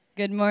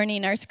Good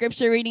morning. Our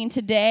scripture reading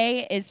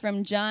today is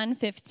from John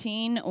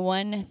 15,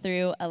 1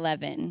 through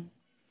 11.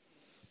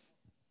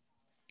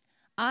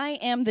 I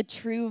am the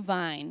true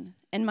vine,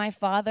 and my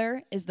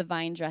Father is the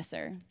vine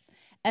dresser.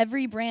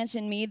 Every branch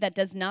in me that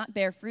does not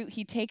bear fruit,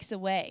 he takes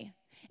away.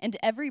 And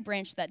every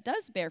branch that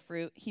does bear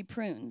fruit, he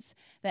prunes,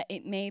 that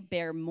it may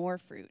bear more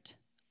fruit.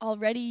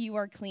 Already you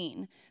are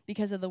clean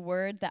because of the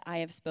word that I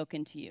have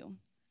spoken to you.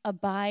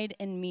 Abide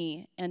in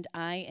me, and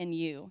I in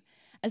you.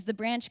 As the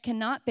branch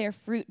cannot bear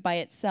fruit by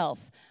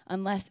itself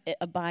unless it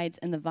abides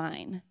in the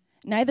vine,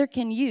 neither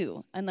can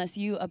you unless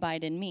you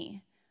abide in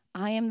me.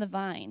 I am the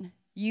vine,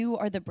 you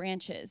are the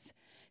branches.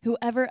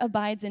 Whoever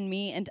abides in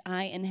me and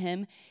I in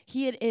him,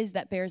 he it is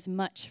that bears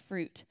much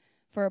fruit.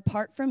 For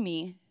apart from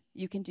me,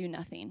 you can do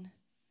nothing.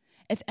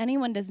 If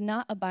anyone does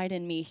not abide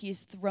in me, he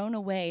is thrown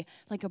away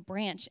like a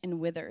branch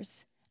and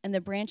withers, and the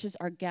branches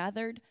are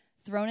gathered,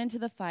 thrown into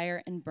the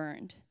fire, and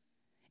burned.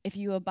 If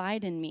you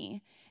abide in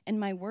me, and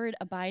my word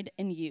abide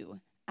in you,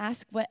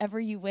 ask whatever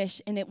you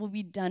wish, and it will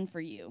be done for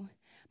you.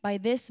 By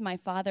this my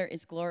Father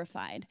is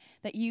glorified,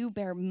 that you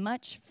bear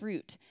much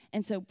fruit,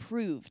 and so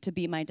prove to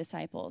be my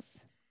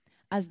disciples.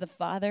 As the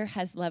Father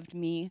has loved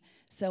me,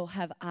 so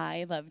have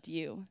I loved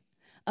you.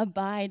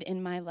 Abide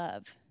in my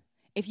love.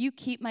 If you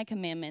keep my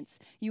commandments,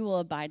 you will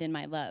abide in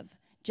my love,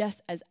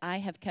 just as I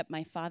have kept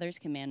my Father's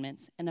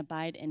commandments and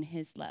abide in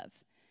his love.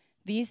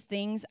 These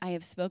things I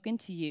have spoken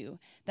to you,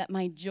 that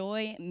my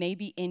joy may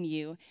be in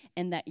you,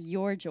 and that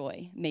your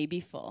joy may be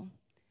full.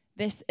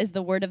 This is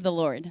the word of the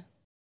Lord.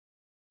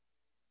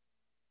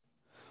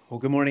 Well,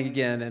 good morning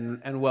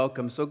again, and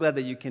welcome. So glad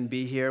that you can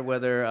be here,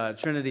 whether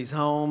Trinity's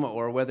home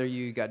or whether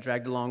you got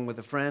dragged along with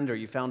a friend or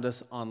you found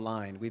us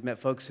online. We've met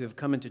folks who have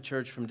come into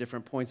church from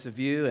different points of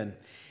view and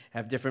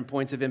have different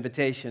points of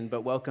invitation,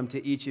 but welcome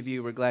to each of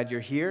you. We're glad you're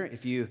here.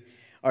 If you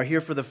are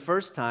here for the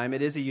first time,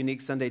 it is a unique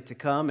Sunday to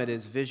come. It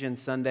is Vision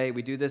Sunday.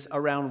 We do this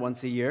around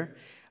once a year,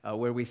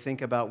 where we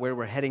think about where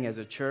we're heading as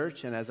a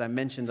church. And as I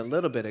mentioned a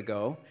little bit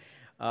ago,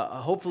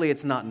 hopefully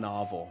it's not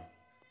novel.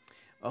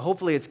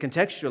 Hopefully it's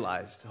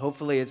contextualized.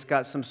 Hopefully it's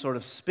got some sort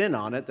of spin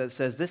on it that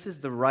says this is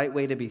the right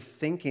way to be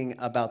thinking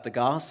about the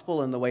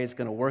gospel and the way it's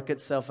going to work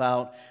itself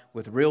out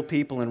with real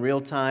people in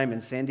real time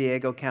in San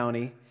Diego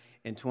County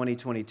in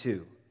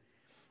 2022.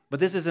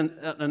 But this is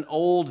an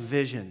old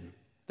vision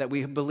that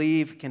we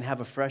believe can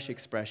have a fresh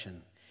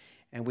expression.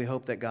 And we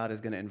hope that God is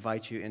going to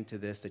invite you into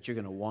this, that you're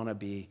going to want to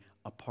be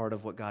a part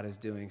of what God is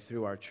doing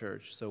through our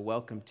church. So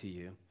welcome to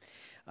you.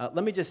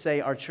 Let me just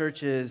say our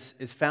church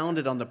is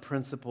founded on the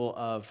principle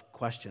of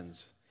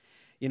questions.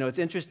 You know, it's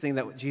interesting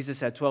that Jesus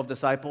had 12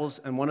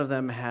 disciples, and one of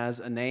them has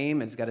a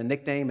name, and it's got a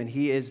nickname, and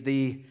he is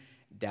the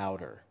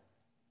doubter,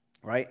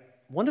 right?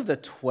 One of the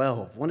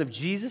 12, one of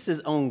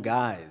Jesus' own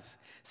guys,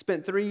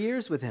 spent 3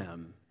 years with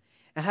him.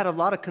 And had a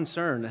lot of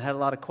concern and had a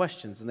lot of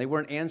questions, and they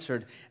weren't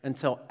answered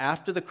until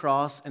after the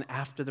cross and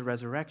after the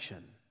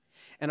resurrection.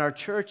 And our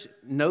church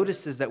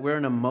notices that we're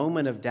in a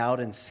moment of doubt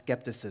and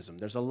skepticism.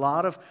 There's a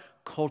lot of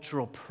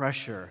cultural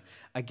pressure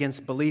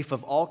against belief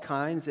of all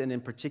kinds, and in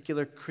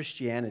particular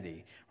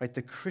Christianity, right?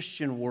 The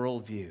Christian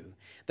worldview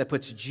that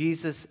puts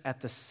Jesus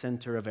at the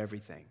center of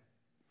everything.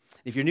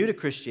 If you're new to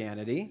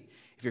Christianity,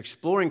 if you're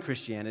exploring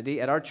Christianity,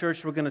 at our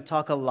church we're going to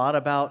talk a lot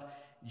about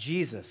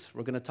Jesus.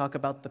 We're going to talk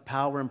about the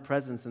power and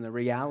presence and the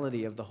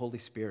reality of the Holy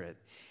Spirit.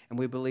 And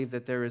we believe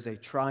that there is a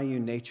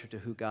triune nature to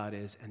who God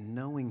is, and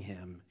knowing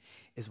him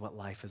is what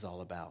life is all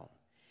about.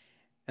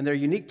 And there are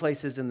unique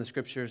places in the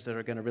scriptures that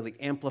are going to really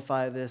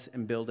amplify this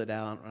and build it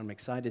out. I'm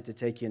excited to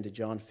take you into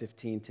John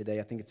 15 today.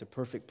 I think it's a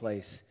perfect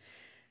place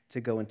to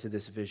go into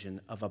this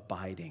vision of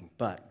abiding.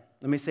 But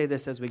let me say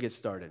this as we get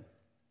started.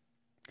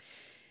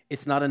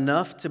 It's not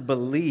enough to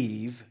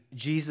believe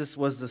Jesus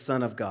was the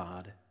Son of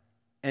God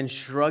and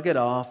shrug it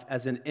off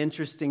as an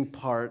interesting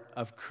part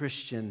of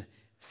Christian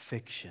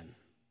fiction.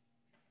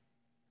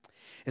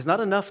 It's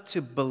not enough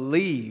to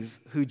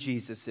believe who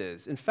Jesus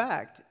is. In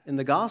fact, in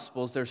the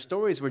Gospels, there are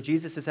stories where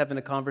Jesus is having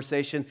a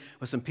conversation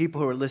with some people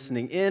who are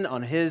listening in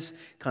on his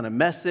kind of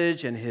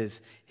message and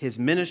his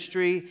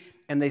ministry,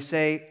 and they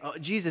say, oh,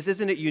 Jesus,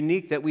 isn't it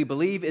unique that we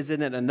believe?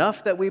 Isn't it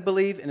enough that we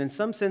believe? And in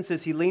some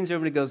senses, he leans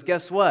over and he goes,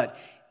 guess what?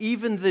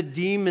 Even the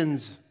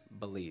demons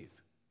believe.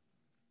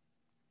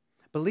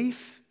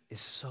 Belief is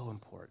so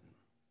important,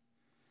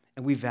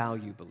 and we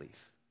value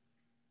belief.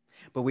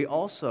 But we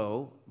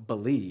also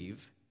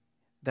believe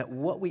that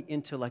what we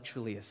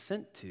intellectually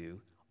assent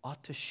to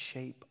ought to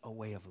shape a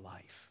way of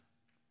life.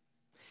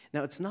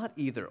 Now, it's not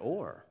either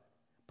or,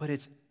 but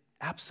it's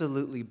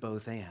absolutely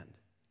both and.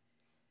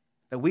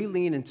 That we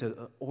lean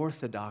into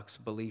orthodox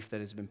belief that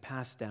has been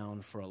passed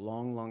down for a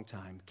long, long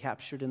time,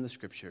 captured in the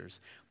scriptures,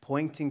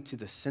 pointing to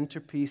the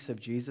centerpiece of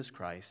Jesus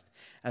Christ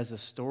as a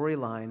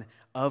storyline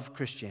of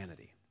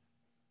Christianity.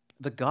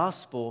 The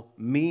gospel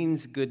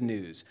means good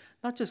news.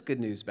 Not just good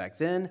news back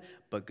then,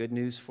 but good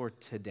news for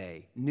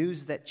today.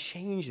 News that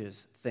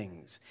changes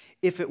things.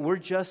 If it were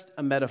just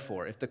a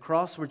metaphor, if the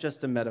cross were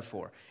just a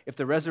metaphor, if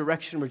the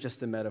resurrection were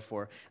just a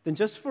metaphor, then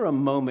just for a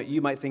moment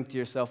you might think to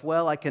yourself,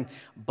 well, I can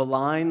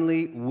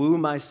blindly woo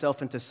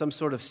myself into some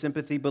sort of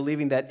sympathy,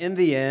 believing that in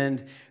the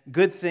end,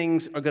 good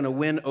things are going to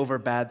win over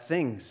bad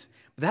things.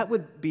 That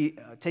would be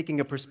taking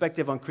a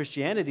perspective on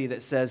Christianity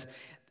that says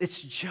it's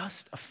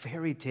just a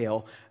fairy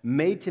tale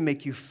made to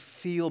make you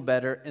feel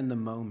better in the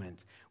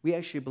moment. We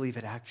actually believe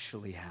it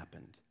actually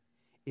happened.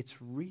 It's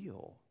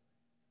real.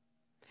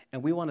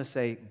 And we want to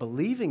say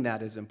believing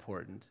that is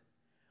important,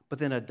 but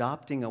then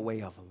adopting a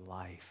way of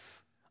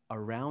life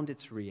around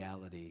its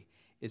reality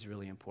is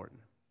really important.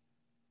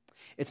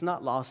 It's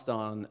not lost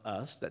on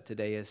us that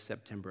today is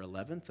September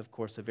 11th, of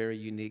course, a very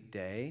unique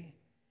day.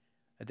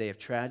 A day of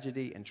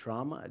tragedy and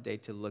trauma, a day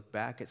to look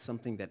back at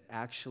something that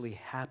actually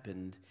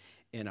happened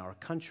in our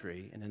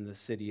country and in the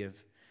city of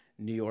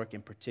New York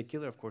in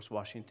particular, of course,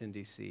 Washington,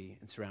 D.C.,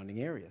 and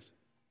surrounding areas.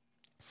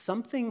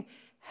 Something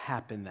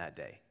happened that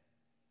day.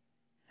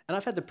 And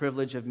I've had the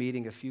privilege of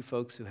meeting a few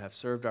folks who have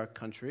served our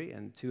country,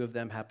 and two of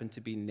them happen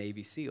to be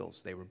Navy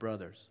SEALs. They were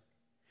brothers.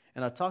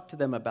 And I talked to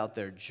them about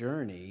their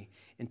journey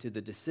into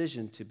the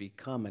decision to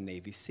become a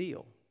Navy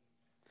SEAL.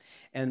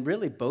 And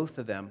really, both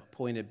of them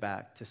pointed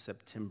back to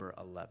September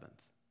 11th.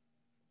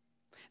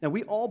 Now,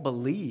 we all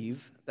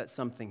believe that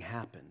something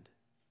happened.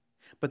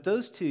 But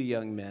those two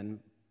young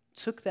men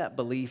took that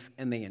belief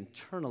and they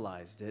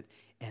internalized it,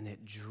 and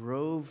it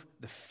drove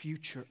the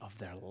future of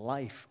their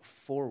life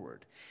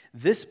forward.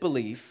 This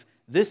belief,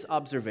 this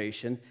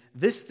observation,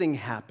 this thing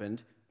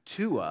happened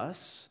to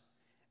us,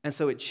 and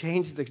so it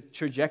changed the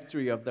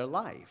trajectory of their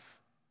life.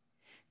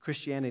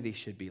 Christianity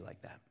should be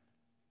like that.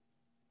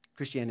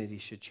 Christianity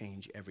should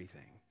change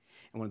everything.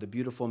 And one of the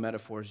beautiful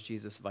metaphors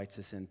Jesus invites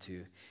us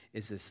into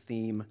is this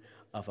theme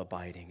of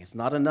abiding. It's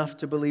not enough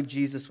to believe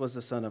Jesus was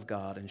the Son of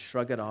God and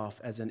shrug it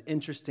off as an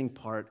interesting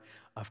part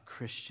of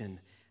Christian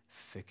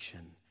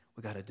fiction.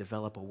 We've got to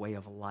develop a way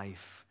of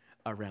life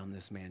around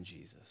this man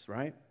Jesus,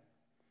 right?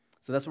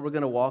 So that's what we're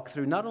going to walk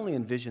through, not only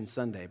in Vision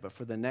Sunday, but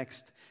for the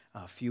next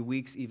few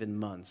weeks, even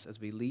months, as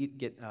we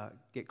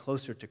get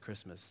closer to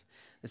Christmas.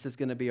 This is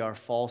going to be our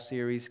fall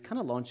series, kind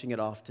of launching it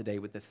off today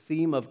with the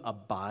theme of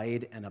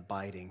abide and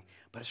abiding.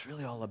 But it's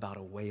really all about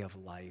a way of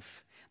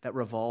life that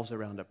revolves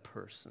around a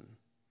person,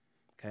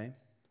 okay?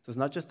 So it's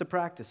not just the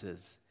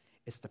practices,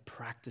 it's the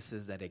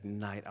practices that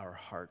ignite our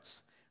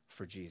hearts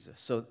for Jesus.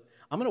 So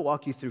I'm going to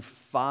walk you through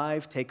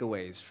 5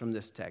 takeaways from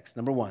this text.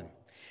 Number 1,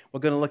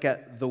 we're going to look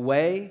at the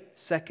way.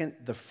 2nd,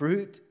 the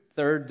fruit.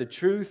 3rd, the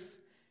truth.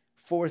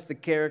 4th, the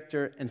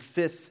character. And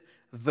 5th,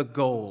 the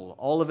goal.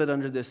 All of it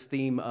under this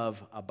theme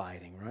of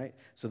abiding, right?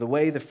 So the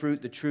way, the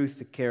fruit, the truth,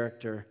 the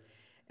character,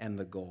 and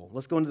the goal.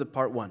 Let's go into the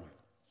part 1.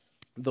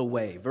 The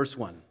way. Verse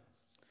 1.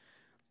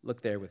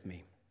 Look there with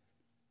me.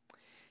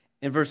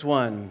 In verse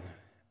 1,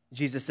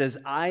 Jesus says,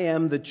 I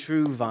am the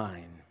true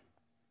vine,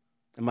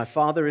 and my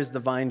Father is the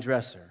vine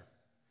dresser.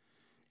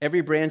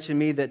 Every branch in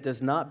me that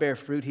does not bear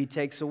fruit, he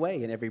takes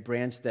away. And every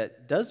branch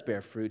that does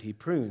bear fruit, he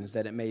prunes,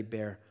 that it may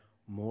bear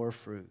more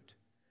fruit.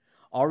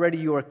 Already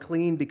you are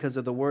clean because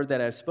of the word that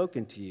I have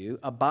spoken to you.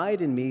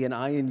 Abide in me and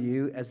I in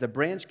you, as the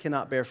branch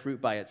cannot bear fruit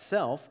by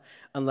itself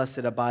unless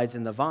it abides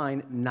in the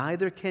vine,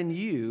 neither can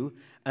you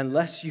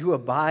unless you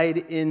abide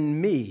in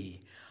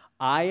me.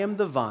 I am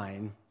the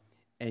vine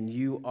and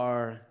you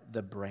are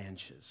the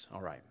branches.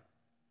 All right.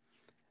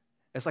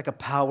 It's like a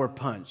power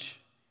punch.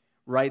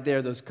 Right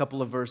there, those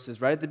couple of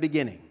verses, right at the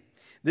beginning.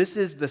 This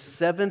is the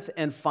 7th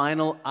and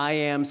final I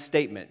am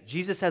statement.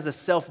 Jesus has a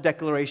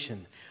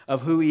self-declaration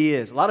of who he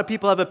is. A lot of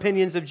people have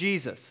opinions of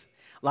Jesus.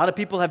 A lot of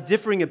people have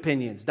differing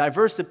opinions,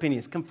 diverse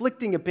opinions,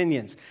 conflicting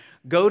opinions.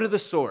 Go to the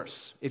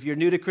source. If you're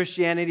new to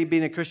Christianity,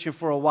 being a Christian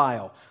for a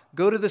while,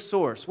 go to the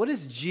source. What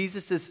is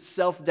Jesus'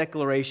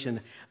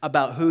 self-declaration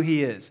about who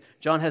he is?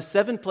 John has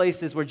 7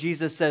 places where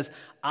Jesus says,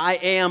 I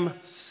am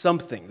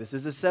something. This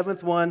is the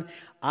 7th one.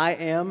 I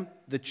am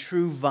the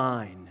true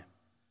vine.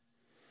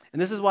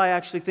 And this is why I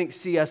actually think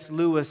C.S.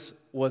 Lewis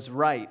was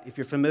right. If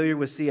you're familiar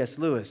with C.S.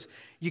 Lewis,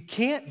 you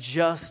can't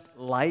just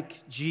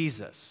like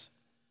Jesus.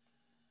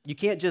 You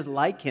can't just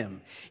like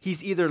him.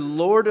 He's either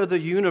Lord of the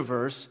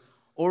universe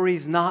or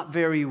he's not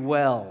very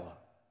well.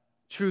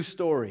 True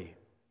story.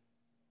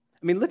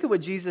 I mean, look at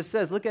what Jesus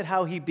says. Look at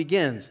how he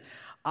begins.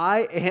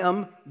 I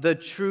am the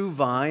true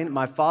vine.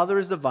 My Father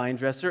is the vine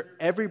dresser.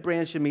 Every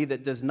branch in me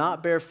that does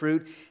not bear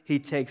fruit, he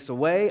takes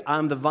away.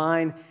 I'm the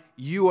vine.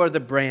 You are the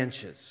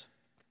branches.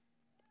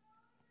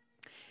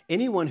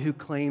 Anyone who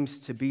claims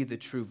to be the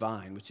true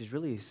vine, which is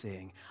really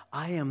saying,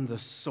 I am the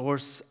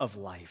source of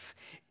life,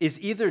 is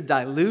either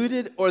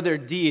diluted or their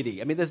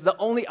deity. I mean, that's the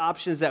only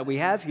options that we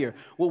have here.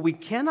 What we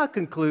cannot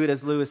conclude,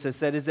 as Lewis has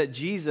said, is that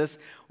Jesus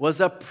was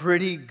a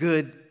pretty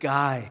good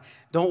guy.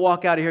 Don't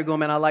walk out of here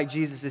going, man, I like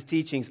Jesus'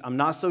 teachings. I'm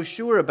not so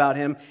sure about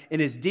him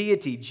and his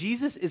deity.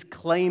 Jesus is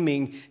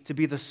claiming to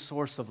be the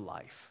source of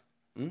life.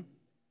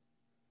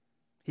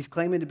 He's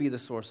claiming to be the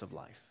source of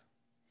life.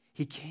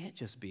 He can't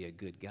just be a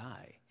good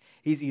guy.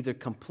 He's either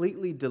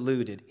completely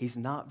deluded, he's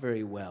not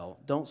very well,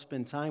 don't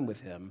spend time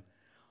with him,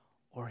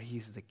 or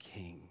he's the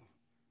king,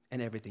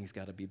 and everything's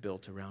got to be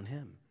built around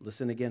him.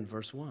 Listen again,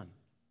 verse 1.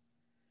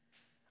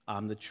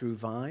 I'm the true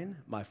vine,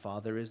 my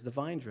Father is the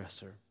vine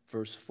dresser.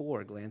 Verse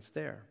 4, glance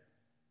there.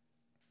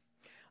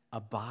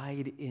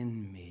 Abide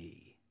in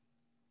me,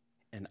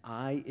 and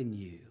I in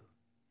you.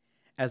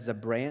 As the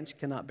branch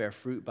cannot bear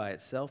fruit by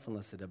itself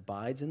unless it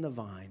abides in the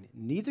vine,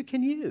 neither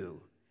can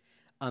you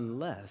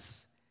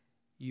unless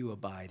you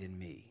abide in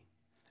me.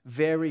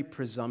 Very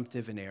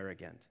presumptive and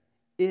arrogant,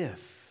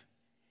 if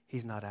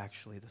he's not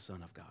actually the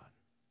Son of God.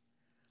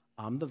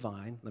 I'm the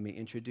vine. Let me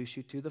introduce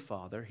you to the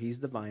Father. He's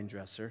the vine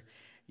dresser.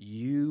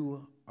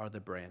 You are the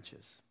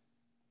branches.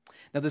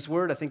 Now, this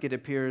word, I think it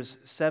appears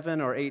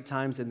 7 or 8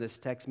 times in this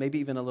text, maybe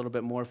even a little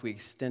bit more if we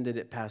extended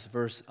it past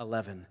verse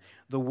 11.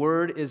 The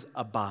word is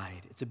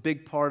abide. It's a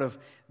big part of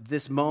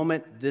this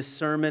moment, this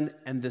sermon,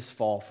 and this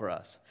fall for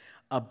us.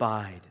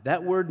 Abide.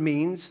 That word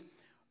means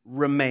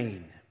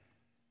remain.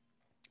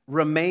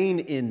 Remain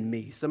in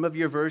me. Some of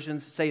your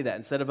versions say that.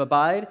 Instead of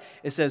abide,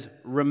 it says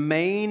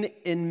remain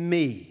in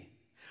me.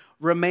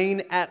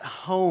 Remain at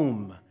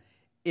home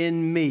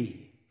in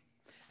me.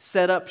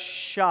 Set up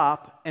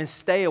shop and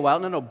stay a while.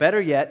 No,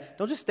 better yet,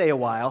 don't just stay a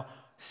while.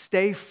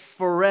 Stay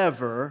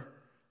forever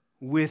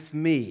with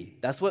me.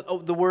 That's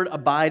what the word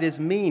abide is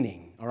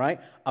meaning, all right?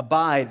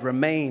 Abide,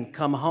 remain,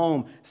 come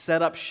home,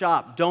 set up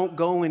shop. Don't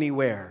go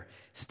anywhere.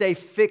 Stay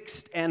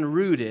fixed and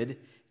rooted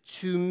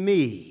to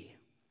me.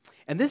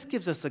 And this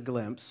gives us a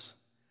glimpse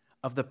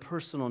of the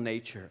personal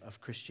nature of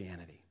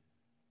Christianity.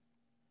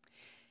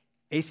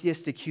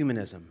 Atheistic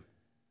humanism,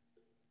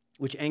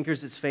 which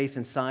anchors its faith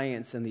in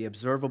science and the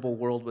observable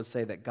world, would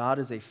say that God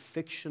is a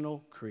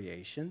fictional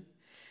creation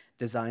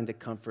designed to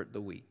comfort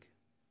the weak.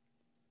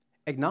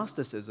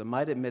 Agnosticism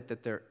might admit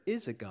that there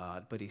is a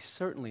God, but he's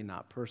certainly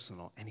not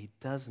personal, and he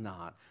does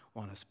not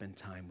want to spend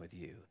time with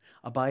you.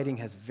 Abiding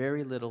has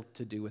very little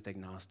to do with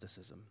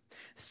agnosticism.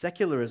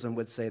 Secularism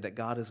would say that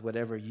God is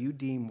whatever you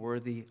deem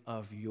worthy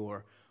of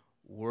your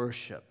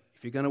worship.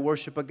 If you're going to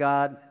worship a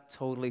God,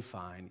 totally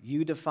fine.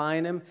 You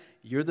define him.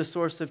 You're the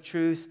source of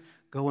truth.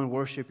 Go and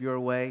worship your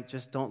way.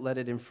 Just don't let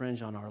it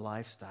infringe on our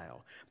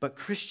lifestyle. But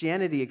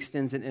Christianity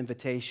extends an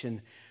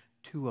invitation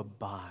to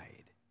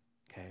abide,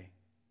 okay?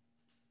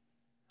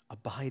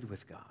 Abide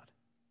with God.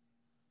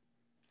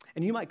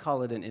 And you might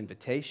call it an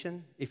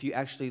invitation. If you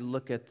actually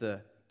look at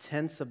the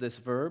tense of this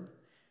verb,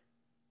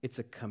 it's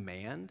a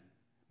command.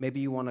 Maybe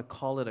you want to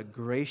call it a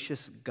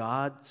gracious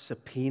God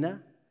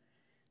subpoena.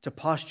 To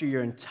posture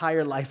your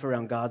entire life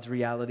around God's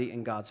reality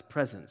and God's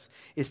presence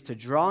is to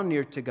draw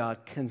near to God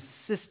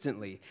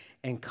consistently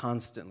and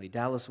constantly.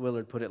 Dallas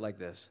Willard put it like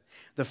this: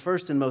 the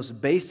first and most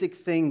basic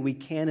thing we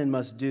can and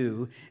must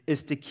do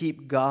is to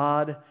keep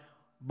God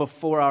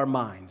before our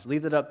minds.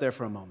 Leave it up there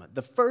for a moment.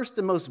 The first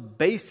and most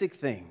basic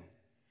thing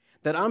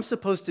that I'm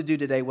supposed to do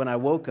today when I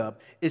woke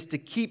up is to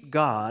keep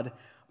God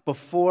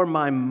before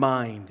my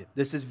mind.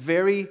 This is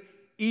very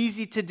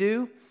easy to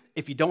do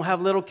if you don't have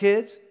little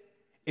kids,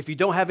 if you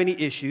don't have any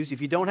issues,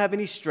 if you don't have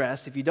any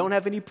stress, if you don't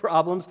have any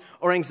problems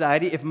or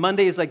anxiety, if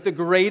Monday is like the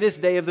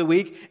greatest day of the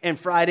week and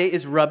Friday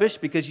is rubbish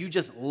because you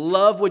just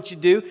love what you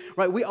do,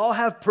 right? We all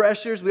have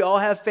pressures. We all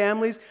have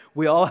families.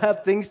 We all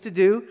have things to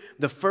do.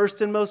 The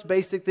first and most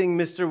basic thing,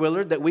 Mr.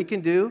 Willard, that we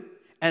can do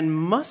and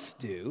must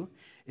do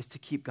is to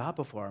keep God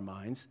before our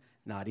minds.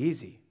 Not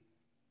easy.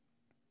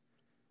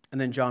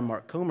 And then John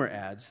Mark Comer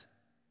adds,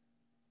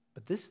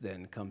 but this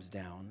then comes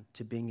down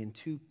to being in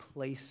two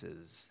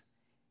places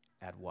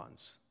at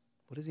once.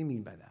 What does he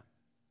mean by that?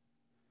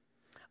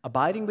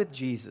 Abiding with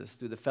Jesus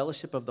through the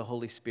fellowship of the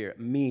Holy Spirit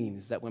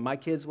means that when my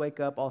kids wake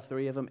up, all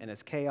 3 of them, and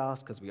it's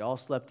chaos because we all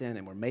slept in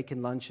and we're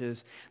making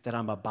lunches, that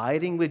I'm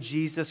abiding with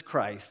Jesus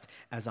Christ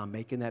as I'm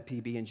making that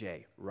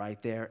PB&J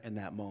right there in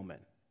that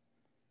moment.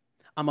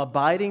 I'm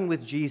abiding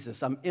with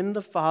Jesus. I'm in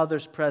the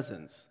Father's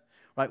presence,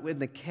 right, with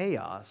the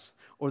chaos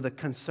or the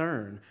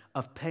concern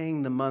of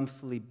paying the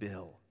monthly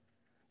bill.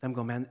 I'm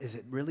going, man, has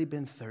it really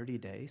been 30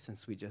 days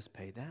since we just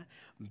paid that?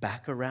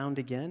 Back around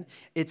again?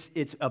 It's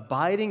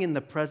abiding in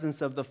the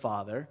presence of the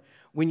Father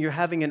when you're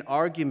having an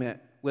argument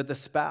with a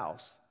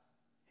spouse.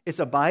 It's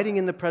abiding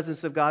in the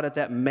presence of God at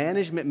that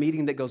management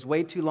meeting that goes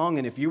way too long,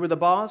 and if you were the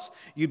boss,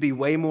 you'd be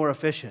way more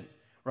efficient,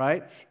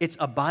 right? It's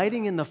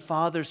abiding in the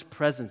Father's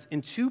presence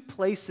in two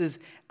places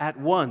at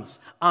once.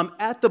 I'm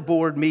at the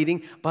board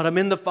meeting, but I'm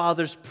in the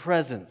Father's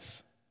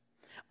presence.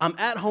 I'm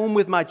at home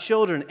with my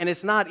children, and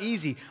it's not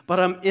easy,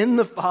 but I'm in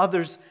the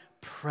Father's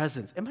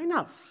presence. It might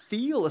not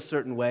feel a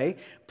certain way.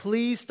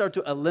 Please start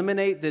to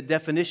eliminate the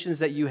definitions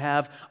that you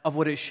have of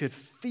what it should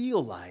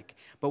feel like.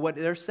 But what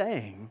they're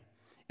saying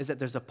is that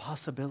there's a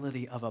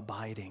possibility of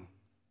abiding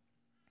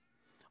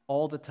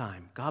all the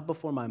time. God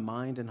before my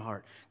mind and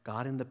heart.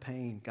 God in the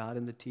pain, God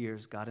in the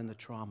tears, God in the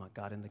trauma,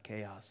 God in the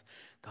chaos.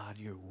 God,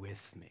 you're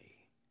with me.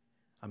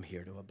 I'm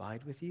here to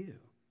abide with you.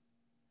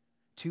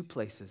 Two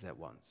places at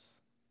once.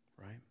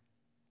 Right?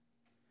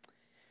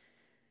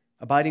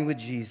 Abiding with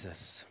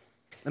Jesus.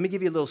 Let me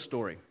give you a little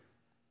story.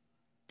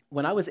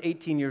 when I was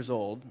 18 years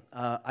old,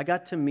 I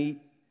got to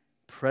meet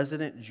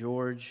President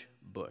George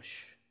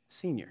Bush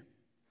Sr.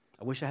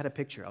 I wish I had a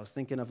picture. I was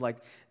thinking of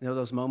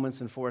those moments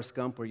in Forrest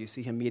Gump where you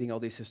see him meeting all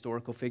these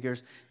historical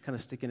figures, kind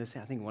of sticking his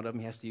hand. I think one of them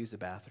he has to use the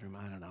bathroom.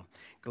 I don't know.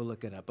 Go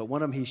look it up. But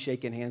one of them he's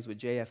shaking hands with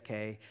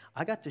JFK.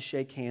 I got to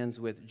shake hands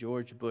with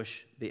George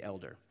Bush the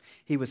elder.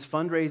 He was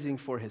fundraising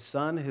for his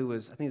son, who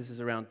was, I think this is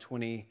around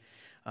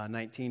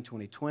 2019,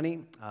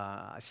 2020.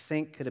 I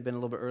think could have been a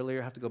little bit earlier.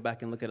 I have to go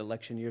back and look at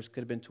election years. Could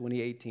have been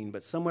 2018,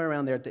 but somewhere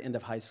around there at the end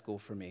of high school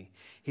for me.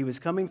 He was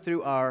coming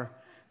through our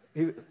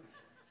a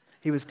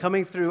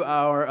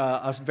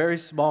very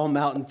small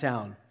mountain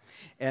town.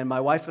 And my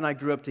wife and I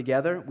grew up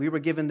together. We were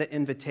given the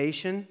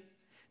invitation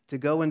to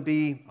go and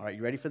be, all right,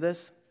 you ready for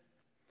this?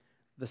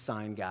 The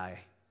sign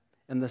guy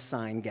and the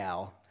sign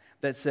gal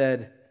that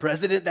said,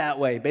 President that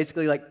way.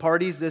 Basically like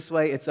parties this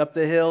way. It's up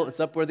the hill. It's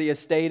up where the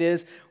estate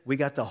is. We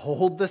got to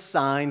hold the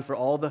sign for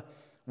all the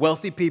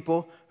wealthy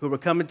people who were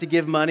coming to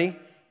give money.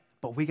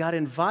 But we got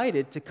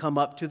invited to come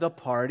up to the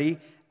party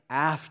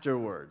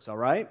afterwards, all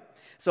right?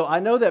 So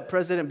I know that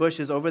President Bush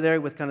is over there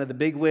with kind of the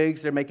big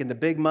wigs. They're making the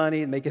big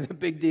money, making the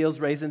big deals,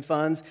 raising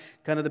funds.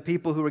 Kind of the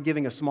people who were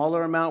giving a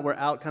smaller amount were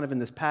out kind of in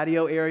this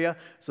patio area.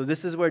 So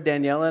this is where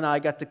Daniela and I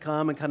got to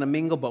come and kind of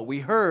mingle. But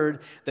we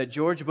heard that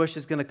George Bush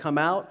is going to come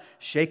out,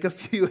 shake a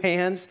few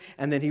hands,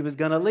 and then he was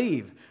going to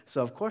leave.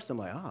 So of course I'm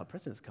like, the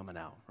president's coming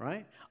out,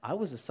 right? I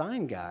was a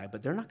sign guy,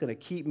 but they're not going to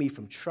keep me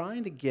from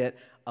trying to get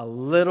a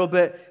little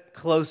bit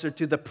closer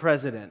to the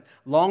president.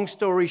 Long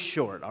story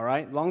short, all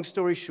right? Long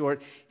story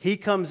short, he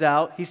comes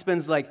out. He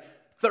spends like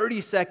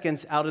 30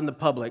 seconds out in the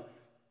public,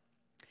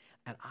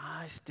 and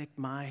I stick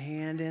my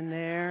hand in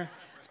there.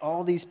 It's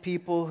all these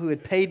people who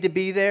had paid to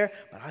be there,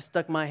 but I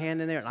stuck my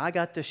hand in there, and I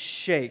got to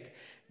shake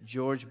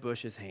George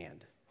Bush's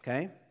hand,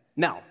 okay?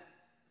 Now,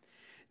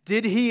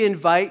 did he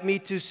invite me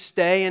to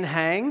stay and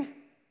hang?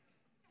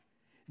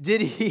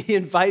 Did he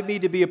invite me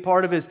to be a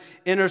part of his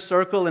inner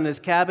circle and his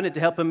cabinet to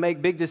help him make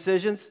big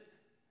decisions?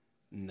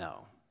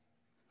 No.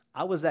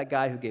 I was that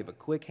guy who gave a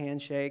quick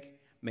handshake,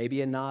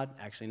 maybe a nod.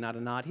 Actually, not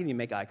a nod. He didn't even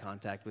make eye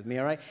contact with me,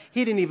 all right?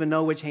 He didn't even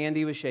know which hand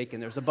he was shaking.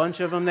 There's a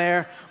bunch of them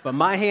there, but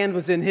my hand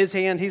was in his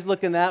hand. He's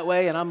looking that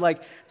way, and I'm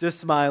like just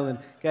smiling,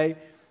 okay?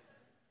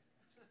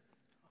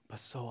 But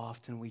so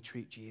often we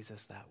treat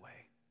Jesus that way.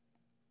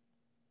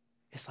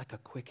 It's like a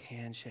quick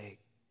handshake.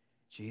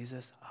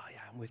 Jesus, oh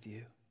yeah, I'm with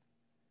you.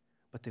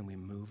 But then we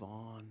move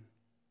on,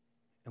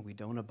 and we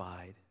don't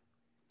abide.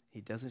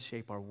 He doesn't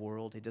shape our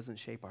world. He doesn't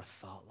shape our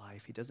thought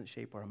life. He doesn't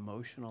shape our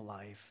emotional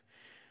life.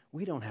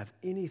 We don't have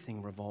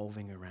anything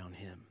revolving around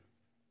him.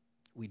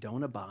 We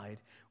don't abide.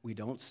 We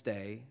don't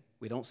stay.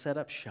 We don't set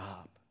up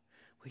shop.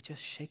 We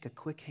just shake a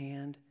quick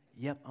hand.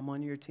 Yep, I'm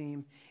on your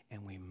team,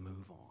 and we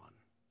move on.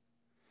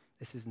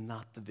 This is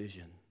not the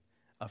vision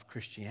of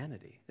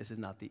Christianity. This is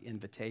not the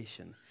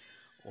invitation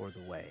or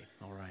the way,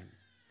 all right?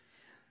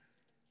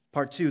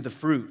 Part 2, the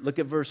fruit. Look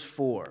at verse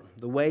 4.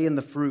 The way and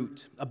the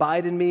fruit.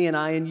 Abide in me and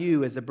I in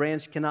you, as the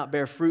branch cannot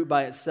bear fruit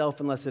by itself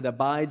unless it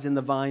abides in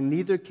the vine,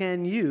 neither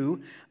can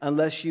you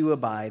unless you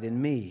abide in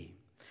me.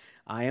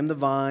 I am the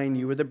vine,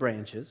 you are the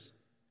branches.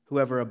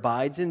 Whoever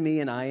abides in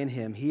me and I in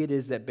him, he it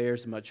is that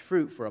bears much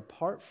fruit, for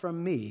apart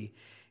from me,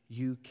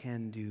 you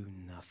can do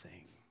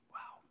nothing.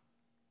 Wow.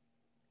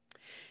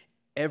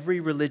 Every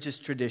religious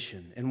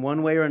tradition, in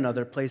one way or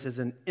another, places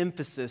an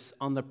emphasis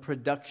on the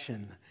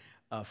production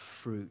of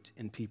fruit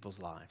in people's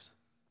lives.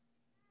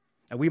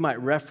 And we might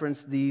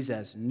reference these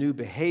as new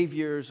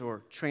behaviors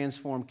or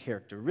transform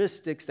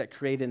characteristics that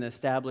create and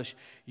establish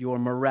your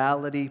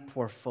morality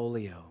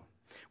portfolio.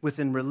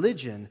 Within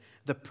religion,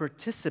 the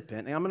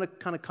participant, and I'm going to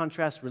kind of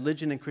contrast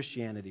religion and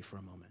Christianity for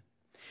a moment.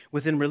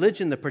 Within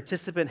religion, the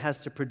participant has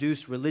to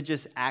produce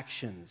religious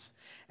actions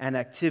and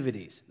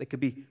activities. They could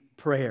be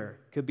prayer,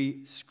 could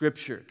be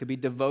scripture, could be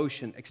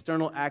devotion,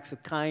 external acts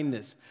of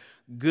kindness,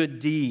 good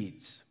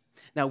deeds.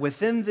 Now,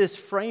 within this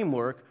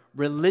framework,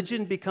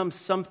 religion becomes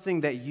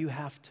something that you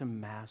have to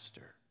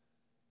master.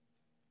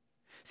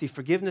 See,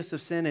 forgiveness of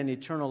sin and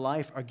eternal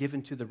life are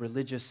given to the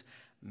religious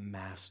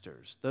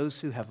masters,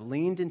 those who have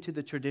leaned into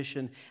the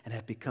tradition and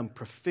have become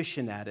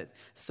proficient at it,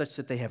 such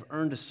that they have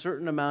earned a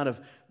certain amount of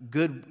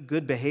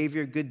good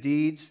behavior, good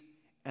deeds,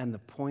 and the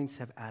points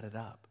have added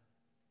up.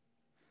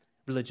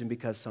 Religion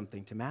becomes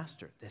something to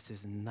master. This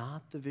is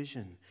not the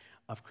vision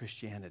of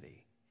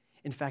Christianity.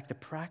 In fact, the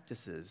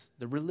practices,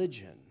 the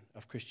religion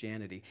of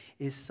Christianity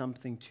is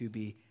something to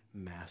be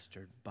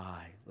mastered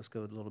by. Let's go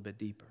a little bit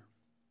deeper.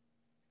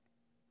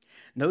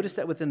 Notice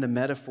that within the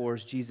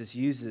metaphors Jesus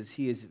uses,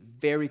 he is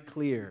very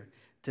clear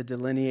to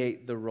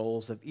delineate the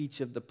roles of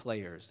each of the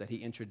players that he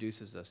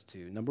introduces us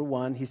to. Number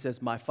one, he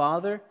says, my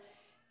Father,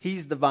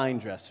 he's the vine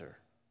dresser.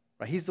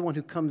 Right? He's the one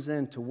who comes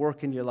in to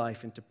work in your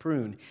life and to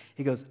prune.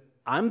 He goes,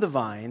 I'm the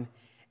vine,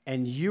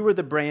 and you are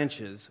the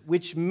branches,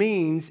 which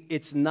means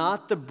it's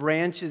not the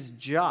branch's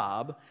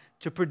job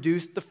to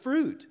produce the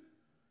fruit.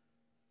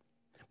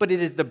 But it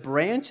is the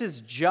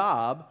branch's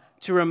job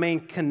to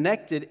remain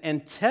connected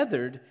and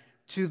tethered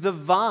to the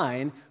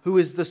vine who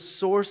is the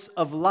source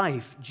of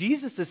life.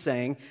 Jesus is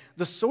saying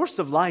the source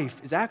of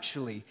life is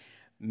actually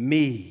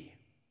me.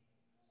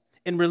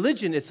 In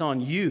religion, it's on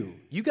you.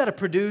 You got to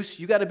produce,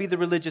 you got to be the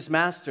religious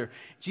master.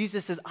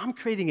 Jesus says, I'm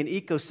creating an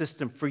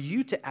ecosystem for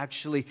you to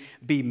actually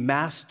be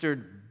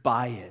mastered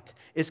by it.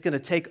 It's going to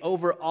take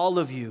over all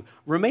of you.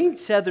 Remain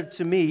tethered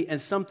to me, and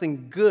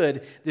something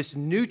good, this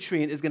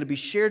nutrient, is going to be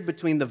shared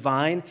between the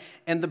vine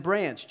and the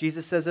branch.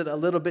 Jesus says it a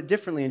little bit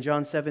differently in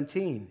John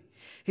 17.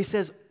 He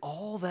says,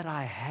 all that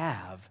I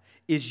have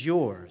is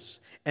yours,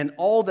 and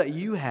all that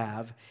you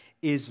have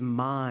is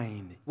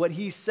mine. What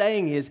he's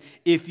saying is,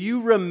 if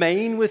you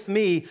remain with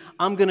me,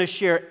 I'm going to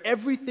share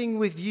everything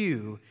with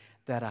you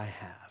that I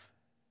have.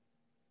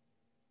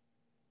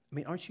 I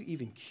mean, aren't you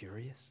even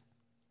curious?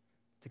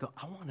 They go,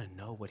 I want to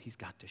know what he's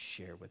got to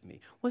share with me.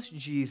 What's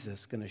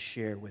Jesus going to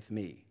share with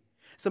me?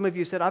 Some of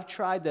you said, I've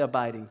tried the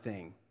abiding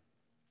thing.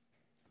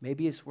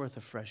 Maybe it's worth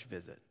a fresh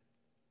visit.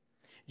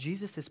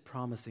 Jesus is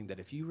promising that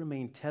if you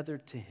remain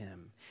tethered to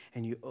him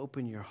and you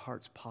open your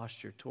heart's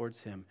posture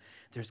towards him,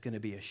 there's going to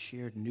be a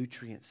shared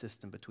nutrient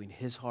system between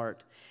his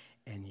heart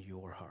and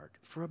your heart.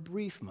 For a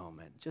brief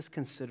moment, just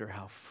consider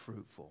how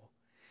fruitful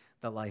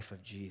the life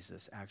of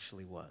Jesus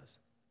actually was.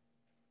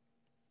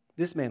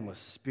 This man was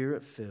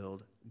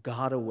spirit-filled,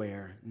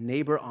 God-aware,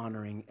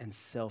 neighbor-honoring, and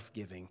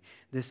self-giving.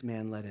 This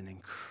man led an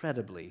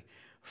incredibly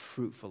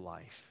fruitful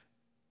life.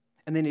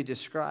 And then he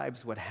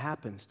describes what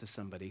happens to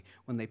somebody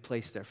when they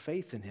place their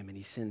faith in him, and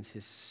he sends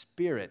his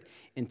Spirit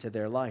into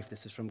their life.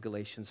 This is from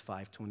Galatians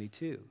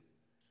 5:22.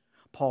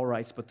 Paul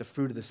writes, but the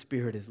fruit of the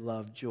Spirit is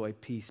love, joy,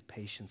 peace,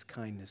 patience,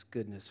 kindness,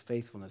 goodness,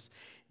 faithfulness,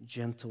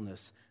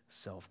 gentleness,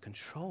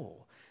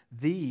 self-control.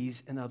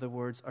 These, in other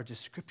words, are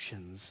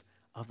descriptions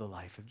of the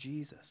life of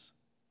Jesus.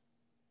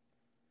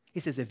 He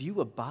says, if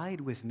you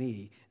abide with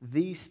me,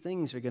 these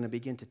things are going to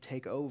begin to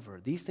take over.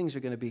 These things are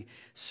going to be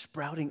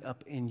sprouting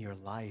up in your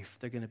life.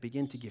 They're going to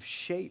begin to give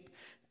shape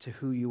to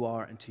who you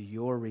are and to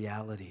your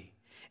reality.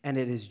 And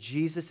it is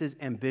Jesus'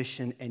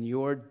 ambition and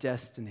your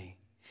destiny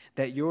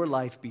that your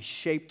life be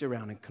shaped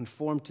around and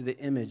conformed to the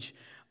image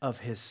of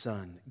his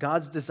Son.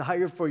 God's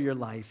desire for your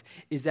life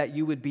is that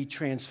you would be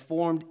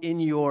transformed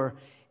in your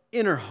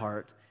inner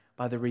heart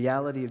by the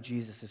reality of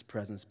Jesus'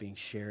 presence being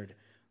shared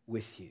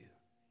with you.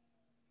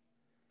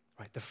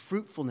 Right? The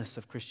fruitfulness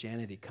of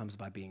Christianity comes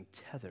by being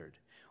tethered.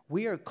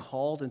 We are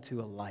called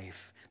into a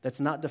life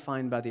that's not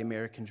defined by the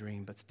American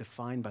dream, but it's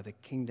defined by the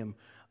kingdom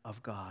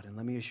of God. And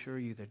let me assure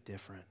you, they're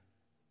different.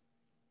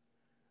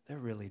 They're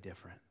really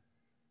different.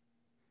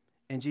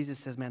 And Jesus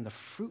says, man, the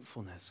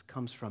fruitfulness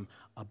comes from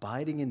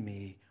abiding in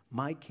me.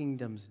 My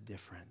kingdom's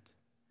different.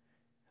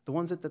 The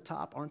ones at the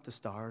top aren't the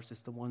stars,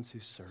 it's the ones who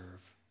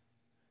serve.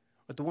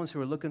 But the ones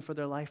who are looking for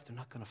their life, they're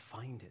not going to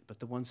find it. But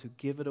the ones who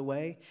give it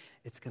away,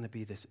 it's going to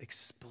be this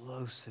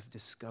explosive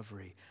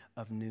discovery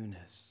of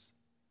newness.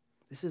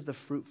 This is the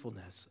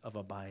fruitfulness of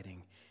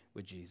abiding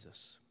with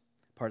Jesus.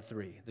 Part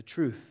 3, the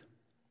truth.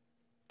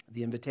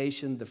 The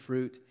invitation, the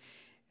fruit,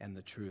 and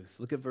the truth.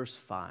 Look at verse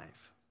 5.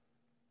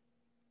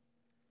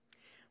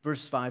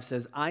 Verse 5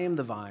 says, I am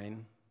the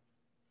vine,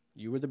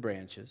 you are the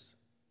branches.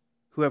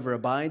 Whoever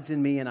abides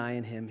in me and I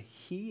in him,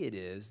 he it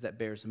is that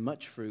bears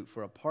much fruit,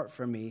 for apart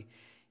from me,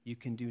 you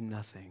can do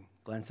nothing.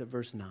 Glance at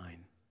verse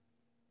 9.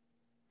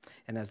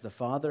 And as the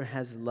Father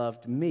has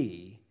loved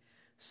me,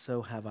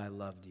 so have I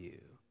loved you.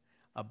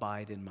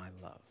 Abide in my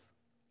love.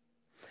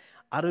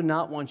 I do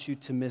not want you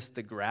to miss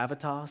the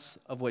gravitas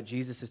of what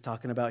Jesus is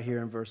talking about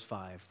here in verse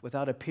 5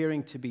 without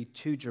appearing to be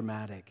too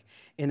dramatic.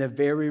 In a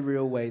very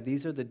real way,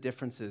 these are the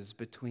differences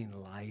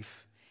between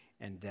life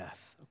and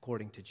death,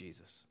 according to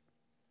Jesus.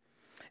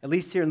 At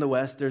least here in the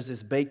West, there's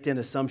this baked-in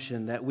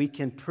assumption that we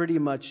can pretty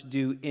much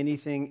do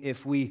anything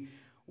if we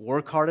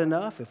work hard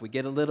enough, if we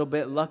get a little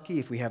bit lucky,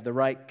 if we have the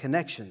right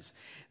connections.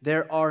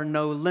 There are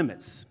no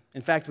limits.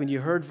 In fact, when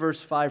you heard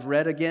verse 5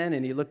 read again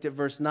and you looked at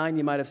verse 9,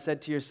 you might have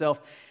said to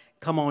yourself,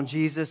 come on,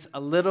 Jesus, a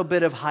little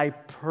bit of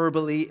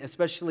hyperbole,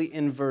 especially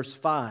in verse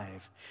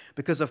 5.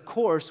 Because, of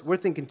course, we're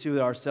thinking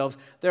to ourselves,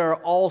 there are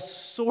all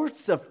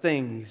sorts of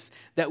things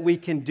that we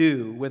can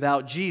do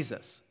without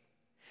Jesus.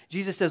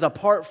 Jesus says,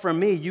 apart from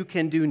me, you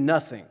can do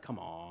nothing. Come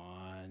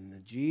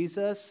on,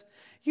 Jesus.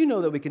 You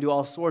know that we can do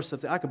all sorts of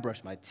things. I can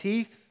brush my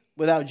teeth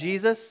without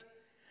Jesus.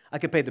 I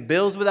can pay the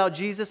bills without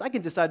Jesus. I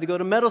can decide to go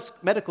to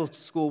medical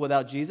school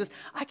without Jesus.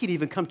 I could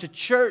even come to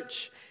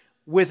church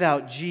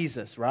without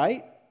Jesus,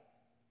 right?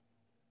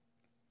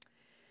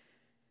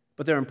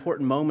 But there are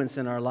important moments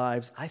in our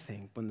lives, I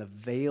think, when the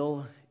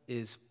veil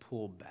is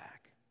pulled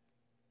back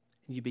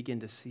and you begin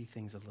to see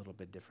things a little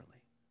bit differently.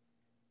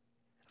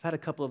 I've had a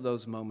couple of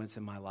those moments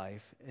in my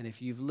life, and if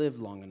you've lived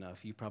long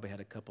enough, you probably had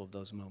a couple of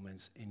those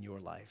moments in your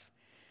life.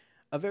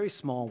 A very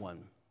small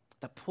one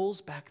that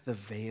pulls back the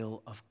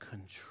veil of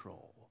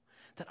control,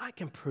 that I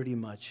can pretty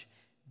much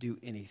do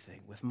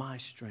anything with my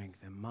strength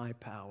and my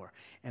power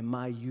and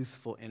my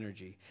youthful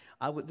energy.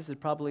 This is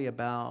probably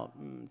about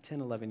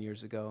 10, 11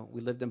 years ago.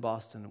 We lived in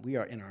Boston. We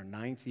are in our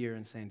 9th year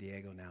in San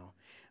Diego now.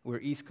 We're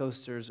East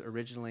Coasters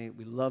originally.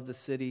 We love the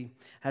city.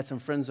 Had some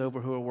friends over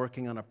who were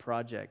working on a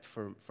project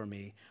for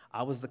me.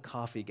 I was the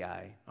coffee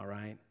guy, all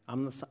right?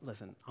 I'm the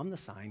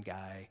sign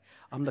guy.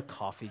 I'm the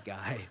coffee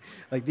guy.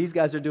 Like, these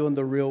guys are doing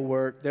the real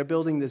work. They're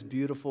building this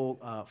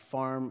beautiful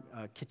farm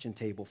kitchen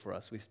table for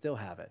us. We still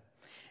have it.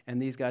 And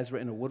these guys were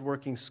in a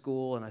woodworking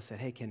school, and I said,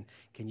 hey, can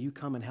you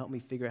come and help me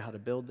figure out how to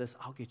build this?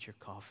 I'll get your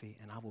coffee,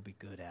 and I will be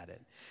good at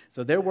it.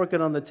 So they're working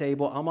on the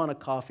table. I'm on a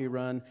coffee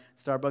run.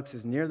 Starbucks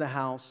is near the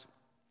house,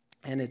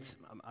 and it's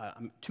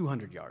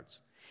 200 yards.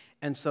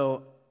 And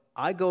so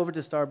I go over to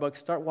Starbucks,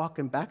 start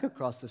walking back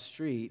across the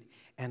street,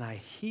 and I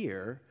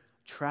hear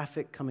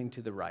traffic coming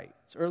to the right.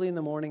 It's early in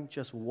the morning,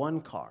 just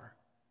one car.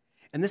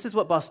 And this is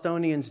what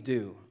Bostonians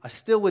do. I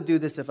still would do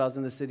this if I was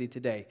in the city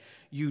today.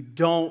 You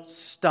don't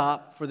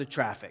stop for the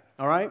traffic,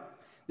 all right?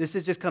 This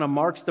is just kind of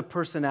marks the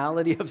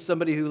personality of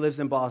somebody who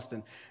lives in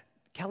Boston.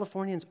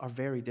 Californians are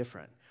very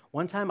different.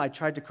 One time I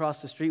tried to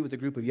cross the street with a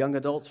group of young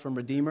adults from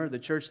Redeemer, the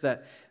church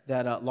that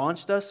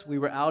launched us. We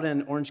were out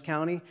in Orange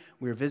County.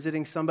 We were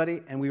visiting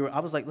somebody, and I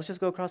was like, let's just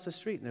go across the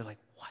street. And they're like,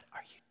 what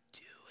are you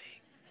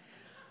doing?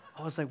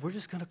 I was like, we're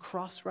just going to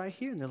cross right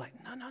here. And they're like,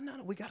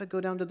 no, we got to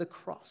go down to the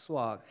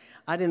crosswalk.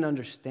 I didn't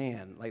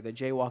understand, like, that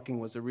jaywalking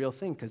was a real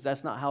thing, because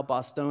that's not how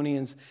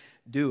Bostonians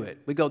do it.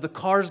 We go, the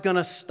car's going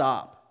to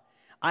stop.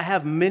 I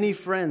have many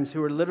friends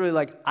who are literally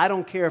like, I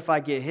don't care if I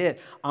get hit,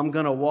 I'm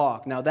going to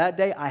walk. Now, that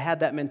day, I had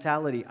that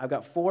mentality. I've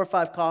got 4 or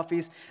 5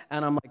 coffees,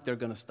 and I'm like, they're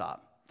going to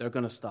stop. They're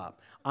going to stop.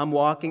 I'm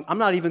walking. I'm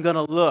not even going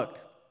to look.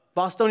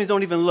 Bostonians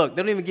don't even look.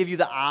 They don't even give you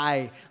the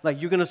eye.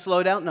 Like, you're going to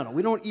slow down? No,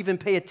 we don't even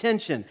pay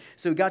attention.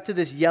 So we got to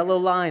this yellow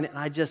line, and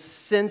I just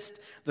sensed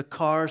the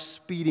car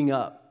speeding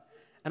up.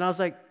 And I was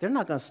like, they're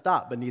not going to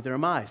stop, but neither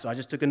am I. So I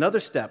just took another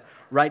step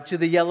right to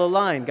the yellow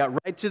line, got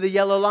right to the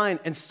yellow line,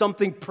 and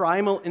something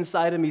primal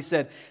inside of me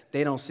said,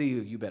 they don't see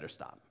you, you better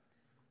stop.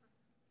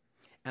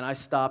 And I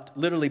stopped,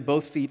 literally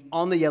both feet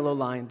on the yellow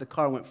line. The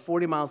car went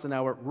 40 miles an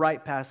hour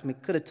right past me,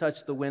 could have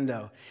touched the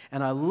window.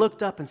 And I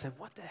looked up and said,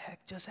 what the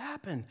heck just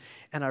happened?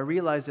 And I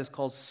realized it's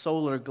called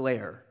solar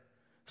glare.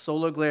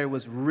 Solar glare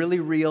was really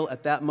real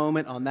at that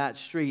moment on that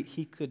street.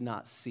 He could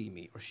not see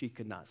me, or she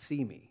could not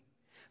see me.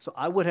 So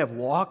I would have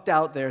walked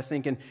out there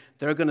thinking,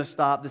 they're going to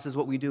stop, this is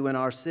what we do in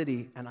our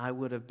city, and I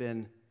would have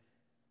been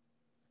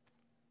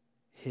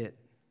hit,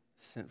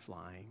 sent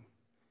flying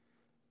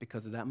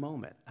because of that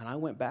moment. And I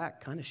went back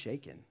kind of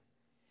shaken,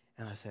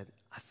 and I said,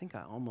 I think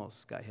I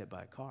almost got hit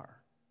by a car.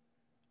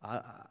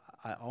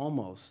 I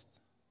almost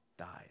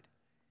died.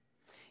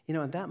 You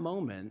know, in that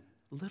moment,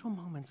 little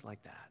moments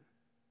like that,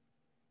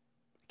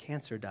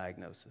 cancer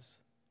diagnosis,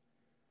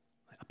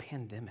 a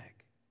pandemic,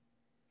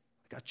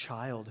 a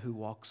child who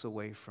walks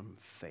away from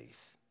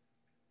faith.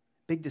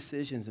 Big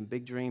decisions and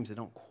big dreams that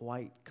don't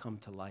quite come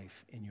to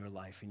life, in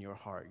your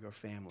heart, your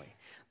family.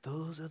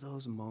 Those are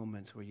those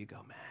moments where you go,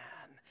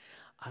 man,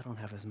 I don't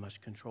have as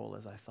much control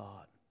as I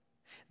thought.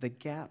 The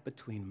gap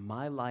between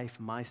my life,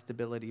 my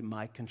stability,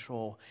 my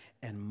control,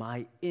 and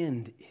my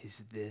end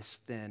is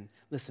this thin.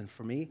 Listen,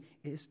 for me,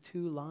 it's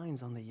 2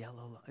 lines on the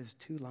yellow, it's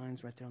 2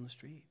 lines right there on the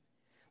street.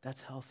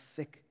 That's how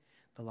thick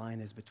the line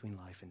is between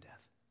life and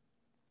death.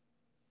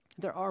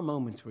 There are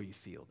moments where you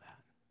feel that,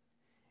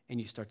 and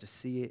you start to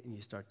see it, and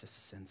you start to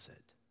sense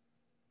it.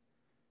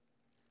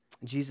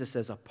 Jesus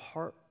says,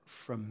 apart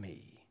from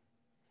me,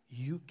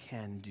 you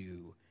can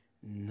do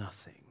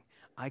nothing.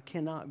 I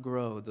cannot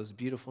grow those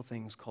beautiful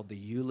things called the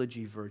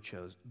eulogy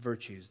virtues,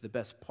 the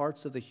best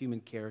parts of the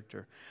human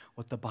character,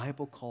 what the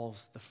Bible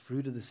calls the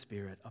fruit of the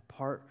Spirit,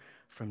 apart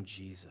from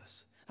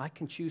Jesus. I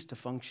can choose to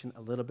function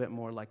a little bit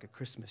more like a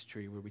Christmas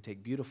tree, where we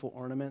take beautiful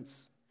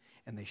ornaments,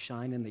 and they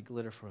shine and they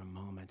glitter for a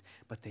moment,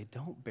 but they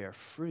don't bear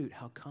fruit.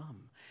 How come?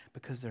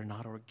 Because they're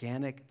not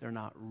organic, they're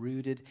not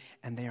rooted,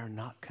 and they are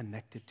not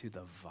connected to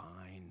the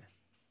vine.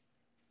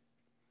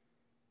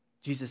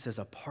 Jesus says,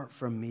 apart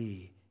from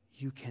me,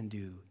 you can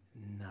do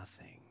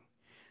nothing.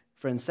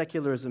 Friends,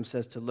 secularism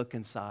says to look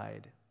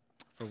inside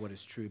for what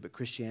is true, but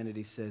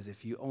Christianity says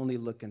if you only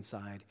look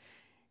inside,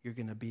 you're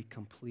going to be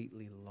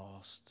completely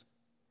lost.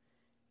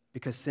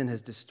 Because sin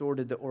has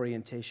distorted the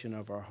orientation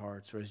of our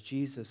hearts, or as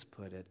Jesus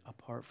put it,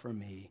 apart from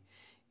me,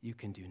 you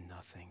can do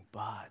nothing.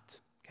 But,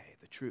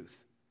 the truth.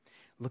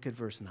 Look at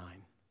verse 9.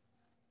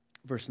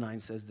 Verse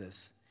 9 says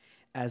this,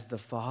 as the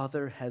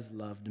Father has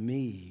loved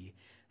me,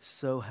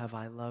 so have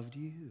I loved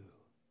you.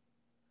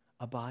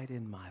 Abide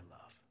in my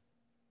love.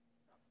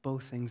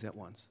 Both things at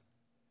once.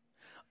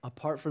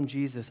 Apart from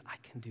Jesus, I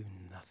can do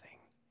nothing.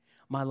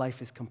 My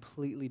life is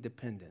completely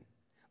dependent.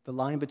 The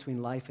line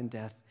between life and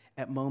death,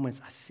 at moments,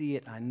 I see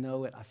it, I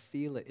know it, I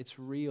feel it, it's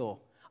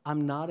real.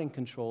 I'm not in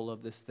control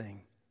of this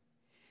thing.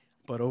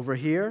 But over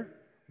here,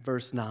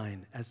 verse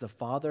 9, as the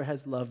Father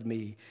has loved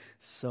me,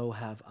 so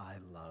have I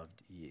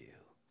loved you.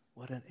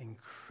 What an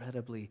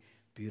incredibly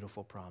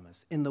beautiful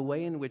promise. In the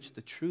way in which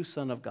the true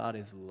Son of God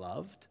is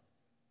loved,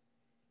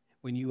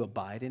 when you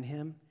abide in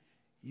him,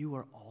 you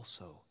are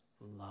also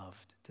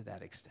loved to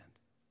that extent.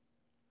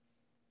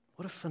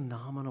 What a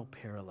phenomenal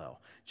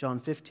parallel. John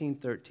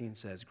 15:13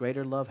 says,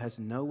 greater love has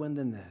no one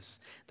than this,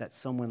 that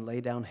someone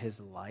lay down his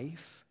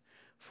life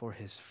for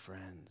his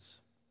friends.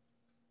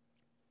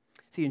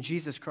 See, in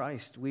Jesus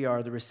Christ, we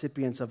are the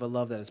recipients of a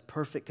love that is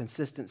perfect,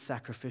 consistent,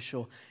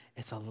 sacrificial.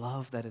 It's a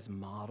love that is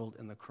modeled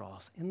in the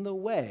cross in the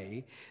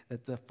way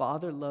that the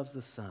Father loves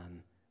the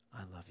Son.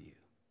 I love you.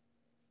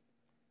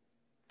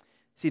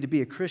 See, to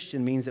be a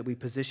Christian means that we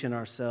position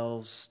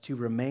ourselves to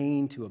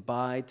remain, to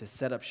abide, to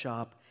set up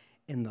shop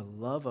in the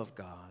love of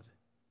God.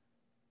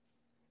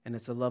 And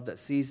it's a love that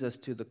sees us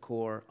to the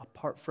core.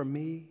 Apart from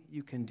me,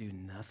 you can do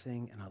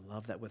nothing. And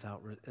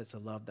it's a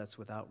love that's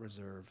without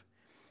reserve.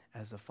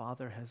 As the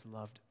Father has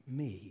loved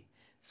me,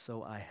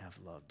 so I have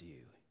loved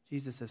you.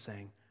 Jesus is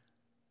saying,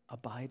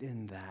 abide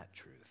in that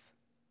truth.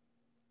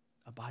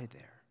 Abide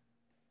there.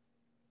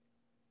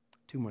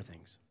 Two more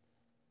things.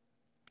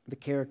 The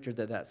character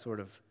that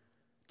sort of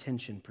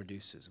tension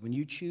produces. When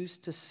you choose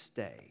to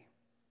stay,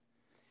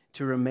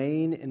 to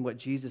remain in what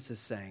Jesus is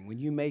saying, when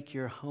you make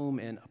your home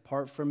in,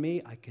 apart from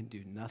me, I can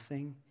do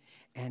nothing,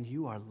 and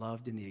you are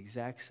loved in the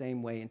exact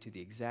same way and to the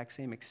exact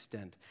same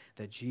extent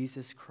that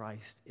Jesus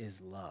Christ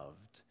is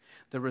loved,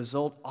 the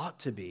result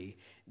ought to be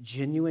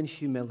genuine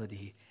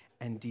humility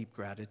and deep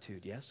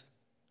gratitude, yes?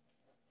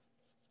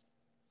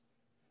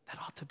 That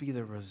ought to be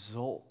the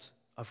result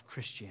of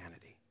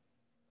Christianity.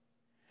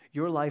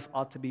 Your life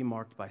ought to be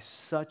marked by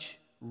such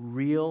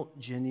real,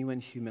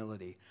 genuine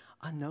humility.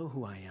 I know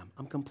who I am.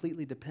 I'm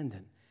completely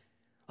dependent.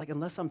 Like,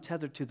 unless I'm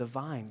tethered to the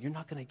vine, you're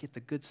not going to get the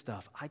good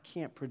stuff. I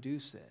can't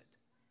produce it.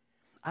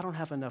 I don't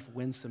have enough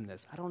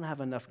winsomeness. I don't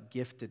have enough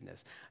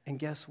giftedness. And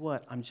guess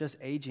what? I'm just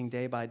aging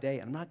day by day.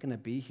 I'm not going to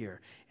be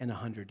here in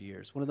 100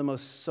 years. One of the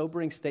most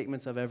sobering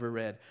statements I've ever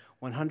read.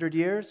 100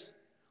 years,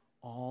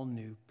 all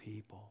new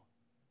people.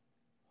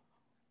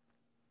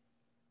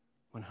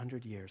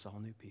 100 years, all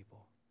new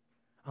people.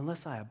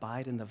 Unless I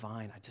abide in the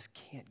vine, I just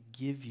can't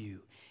give you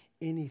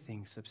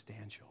anything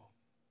substantial.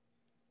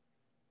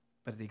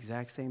 But at the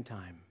exact same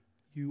time,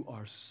 you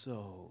are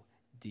so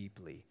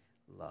deeply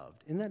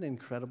loved. Isn't that an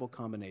incredible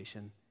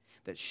combination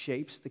that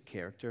shapes the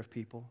character of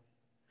people?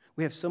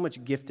 We have so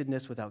much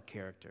giftedness without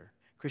character.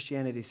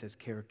 Christianity says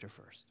character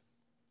first.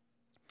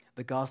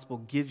 The gospel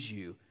gives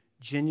you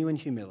genuine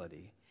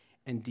humility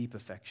and deep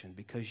affection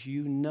because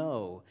you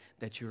know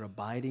that you're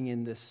abiding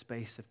in this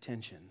space of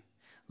tension.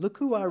 Look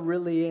who I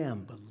really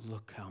am, but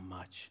look how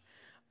much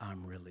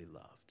I'm really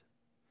loved.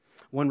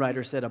 One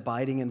writer said,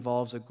 abiding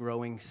involves a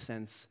growing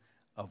sense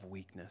of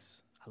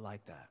weakness. I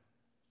like that.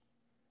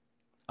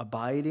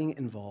 Abiding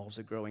involves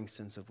a growing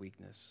sense of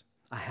weakness.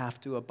 I have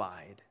to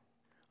abide.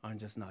 I'm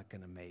just not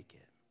going to make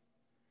it.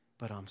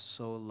 But I'm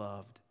so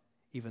loved,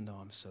 even though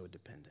I'm so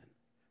dependent.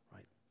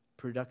 Right?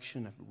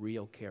 Production of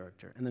real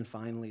character. And then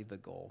finally, the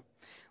goal.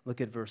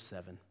 Look at verse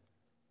 7.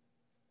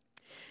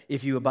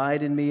 If you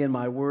abide in me and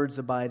my words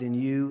abide in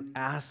you,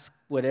 ask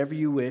whatever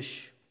you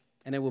wish,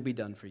 and it will be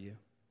done for you.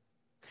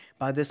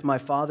 By this my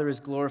Father is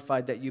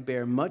glorified that you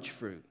bear much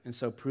fruit, and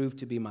so prove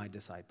to be my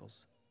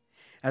disciples.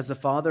 As the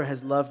Father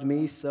has loved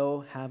me,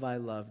 so have I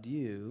loved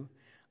you.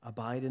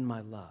 Abide in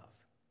my love.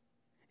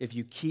 If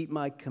you keep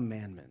my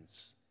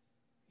commandments,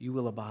 you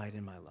will abide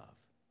in my love,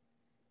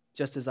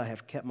 just as I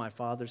have kept my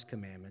Father's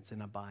commandments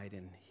and abide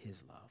in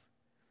his love.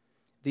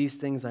 These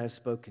things I have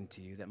spoken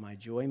to you, that my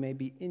joy may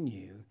be in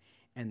you,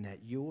 and that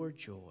your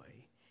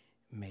joy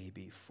may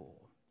be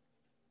full.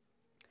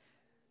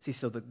 See,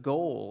 so the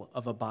goal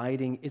of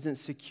abiding isn't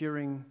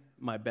securing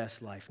my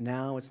best life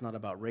now. It's not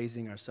about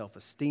raising our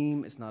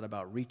self-esteem. It's not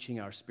about reaching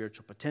our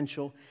spiritual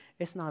potential.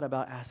 It's not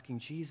about asking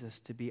Jesus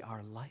to be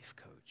our life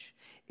coach.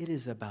 It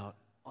is about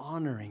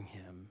honoring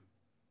him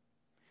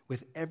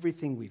with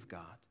everything we've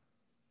got,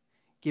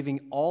 giving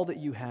all that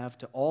you have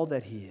to all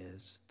that he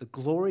is, the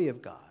glory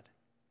of God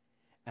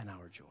and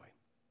our joy.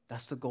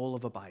 That's the goal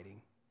of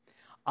abiding.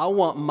 I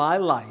want my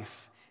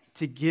life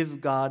to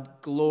give God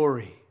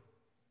glory.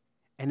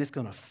 And it's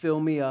going to fill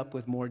me up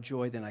with more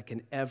joy than I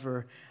can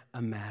ever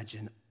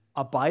imagine.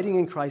 Abiding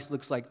in Christ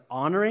looks like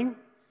honoring,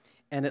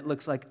 and it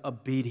looks like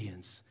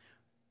obedience.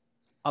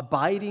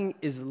 Abiding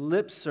is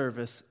lip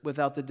service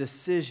without the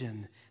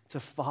decision to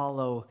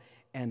follow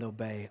and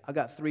obey. I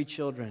got 3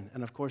 children,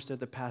 and of course they're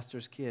the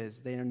pastor's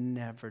kids. They are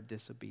never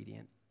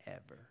disobedient,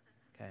 ever.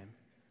 Okay?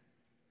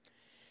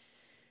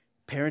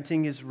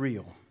 Parenting is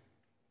real.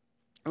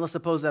 And let's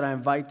suppose that I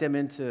invite them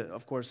into,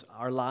 of course,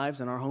 our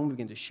lives and our home. We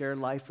begin to share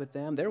life with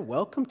them. They're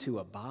welcome to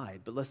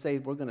abide. But let's say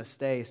we're going to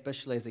stay,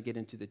 especially as they get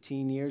into the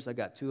teen years. I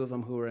got 2 of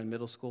them who are in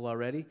middle school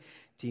already.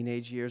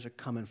 Teenage years are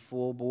coming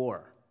full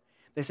bore.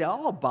 They say,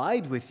 I'll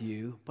abide with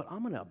you, but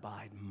I'm going to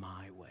abide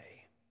my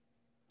way.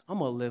 I'm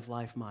going to live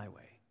life my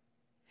way.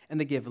 And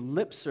they give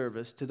lip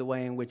service to the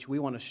way in which we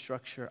want to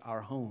structure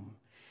our home.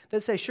 They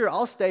say, sure,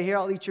 I'll stay here,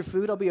 I'll eat your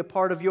food, I'll be a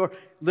part of your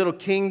little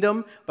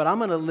kingdom, but I'm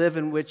going to live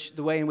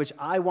the way in which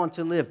I want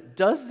to live.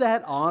 Does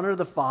that honor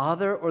the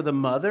father or the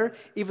mother,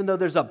 even though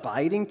there's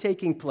abiding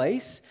taking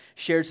place?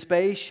 Shared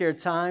space, shared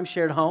time,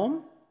 shared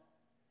home?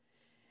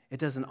 It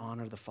doesn't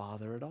honor the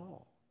father at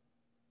all.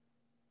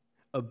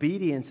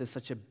 Obedience is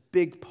such a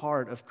big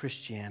part of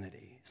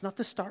Christianity. It's not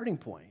the starting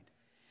point,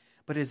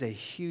 but it is a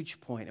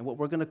huge point. And what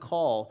we're going to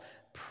call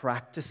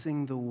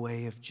practicing the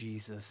way of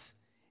Jesus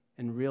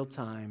in real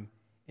time,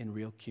 in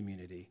real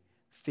community,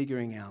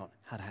 figuring out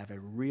how to have a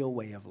real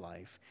way of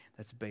life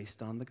that's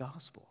based on the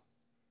gospel.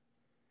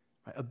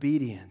 Right?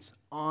 Obedience,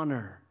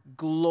 honor,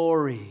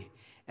 glory,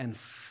 and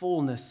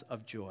fullness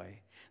of joy.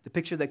 The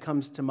picture that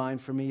comes to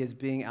mind for me is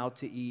being out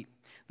to eat.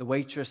 The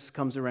waitress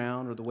comes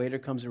around or the waiter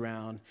comes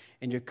around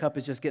and your cup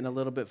is just getting a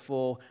little bit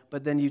full,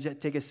 but then you just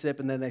take a sip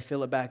and then they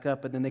fill it back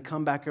up, and then they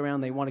come back around,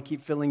 they want to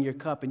keep filling your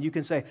cup, and you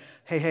can say,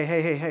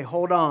 hey,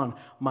 hold on,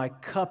 my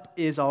cup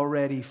is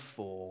already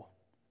full.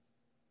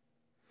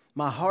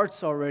 My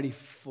heart's already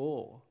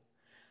full.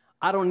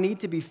 I don't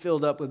need to be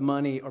filled up with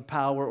money or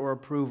power or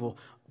approval.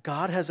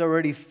 God has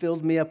already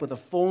filled me up with a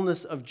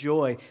fullness of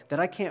joy that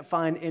I can't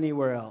find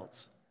anywhere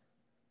else.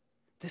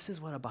 This is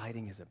what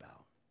abiding is about.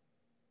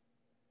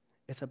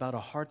 It's about a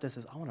heart that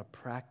says, I want to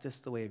practice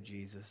the way of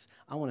Jesus.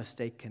 I want to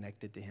stay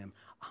connected to him.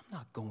 I'm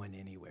not going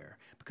anywhere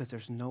because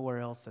there's nowhere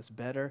else that's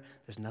better.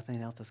 There's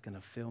nothing else that's going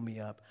to fill me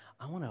up.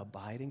 I want to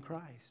abide in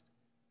Christ.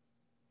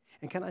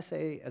 And can I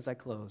say, as I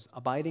close,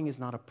 abiding is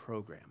not a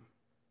program.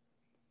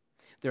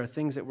 There are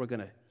things that we're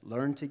going to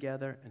learn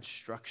together and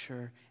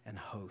structure and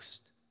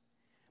host.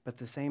 But at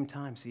the same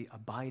time, see,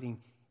 abiding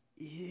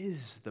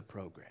is the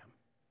program,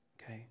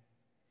 okay?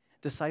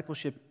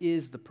 Discipleship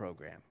is the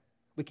program.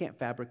 We can't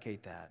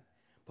fabricate that,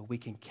 but we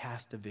can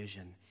cast a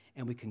vision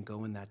and we can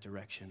go in that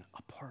direction.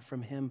 Apart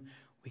from him,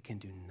 we can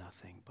do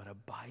nothing, but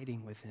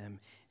abiding with him,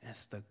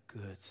 that's the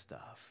good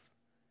stuff.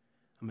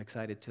 I'm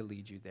excited to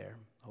lead you there.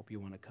 I hope you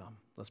want to come.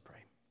 Let's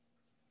pray.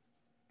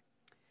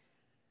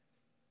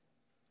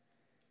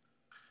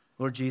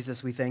 Lord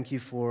Jesus, we thank you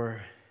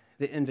for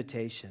the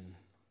invitation,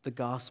 the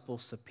gospel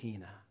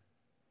subpoena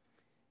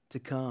to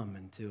come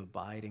and to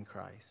abide in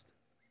Christ.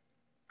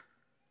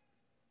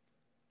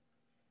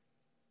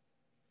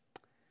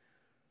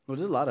 Lord,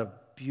 there's a lot of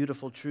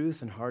beautiful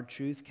truth and hard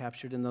truth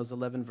captured in those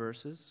 11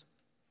 verses.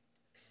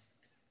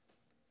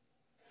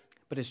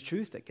 But it's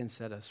truth that can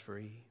set us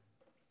free.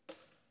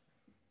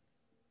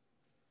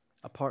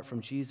 Apart from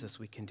Jesus,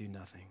 we can do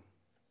nothing.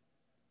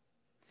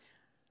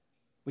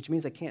 Which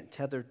means I can't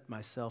tether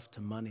myself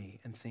to money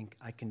and think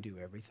I can do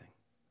everything.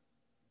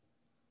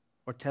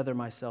 Or tether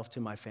myself to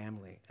my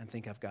family and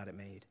think I've got it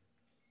made.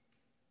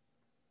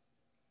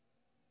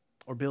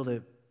 Or build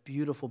a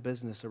beautiful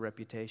business or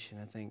reputation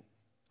and think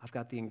I've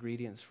got the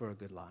ingredients for a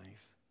good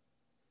life.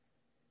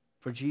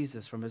 For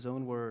Jesus, from his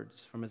own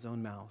words, from his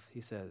own mouth, he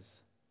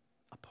says,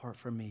 apart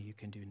from me, you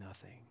can do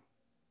nothing.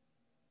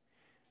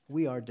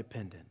 We are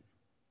dependent.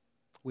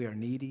 We are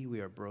needy,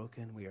 we are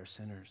broken, we are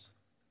sinners.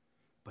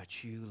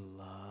 But you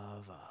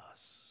love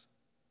us.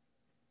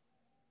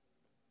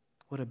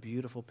 What a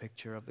beautiful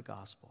picture of the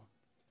gospel.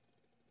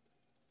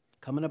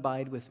 Come and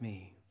abide with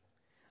me.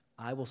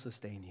 I will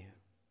sustain you.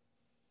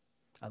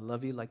 I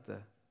love you like the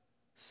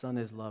Son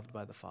is loved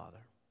by the Father.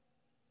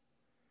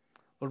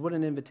 Lord, what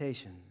an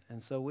invitation.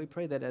 And so we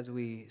pray that as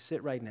we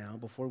sit right now,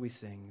 before we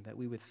sing, that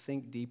we would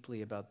think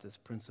deeply about this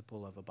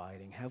principle of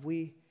abiding. Have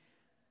we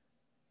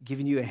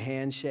given you a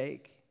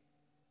handshake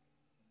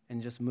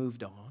and just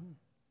moved on?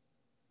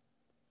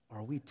 Or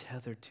are we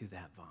tethered to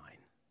that vine?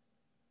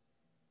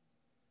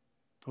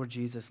 Lord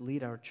Jesus,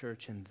 lead our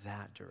church in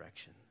that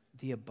direction,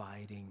 the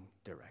abiding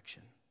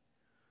direction.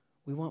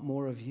 We want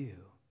more of you.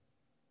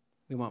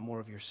 We want more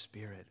of your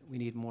Spirit. We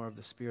need more of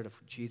the Spirit of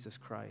Jesus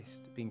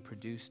Christ being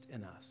produced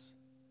in us.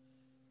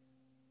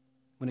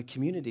 When a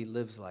community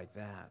lives like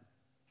that,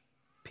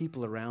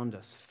 people around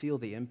us feel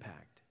the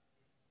impact.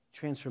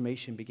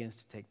 Transformation begins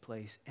to take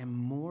place, and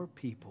more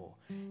people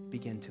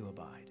begin to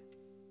abide.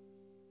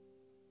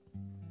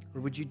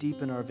 Or would you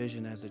deepen our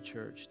vision as a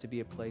church to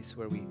be a place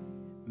where we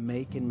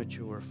make and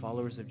mature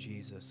followers of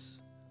Jesus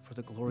for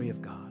the glory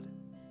of God,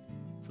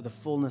 for the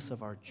fullness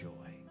of our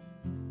joy,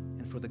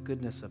 and for the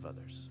goodness of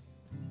others?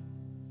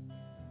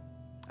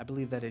 I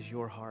believe that is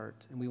your heart,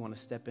 and we want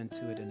to step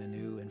into it in a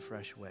new and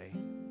fresh way.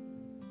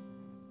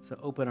 So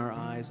open our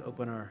eyes,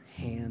 open our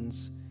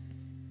hands,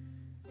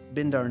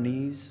 bend our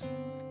knees.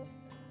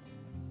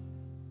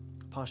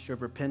 Posture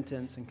of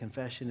repentance and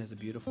confession is a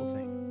beautiful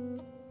thing.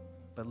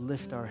 But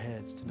lift our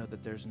heads to know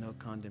that there's no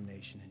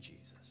condemnation in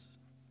Jesus.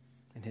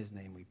 In his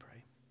name we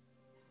pray.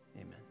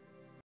 Amen.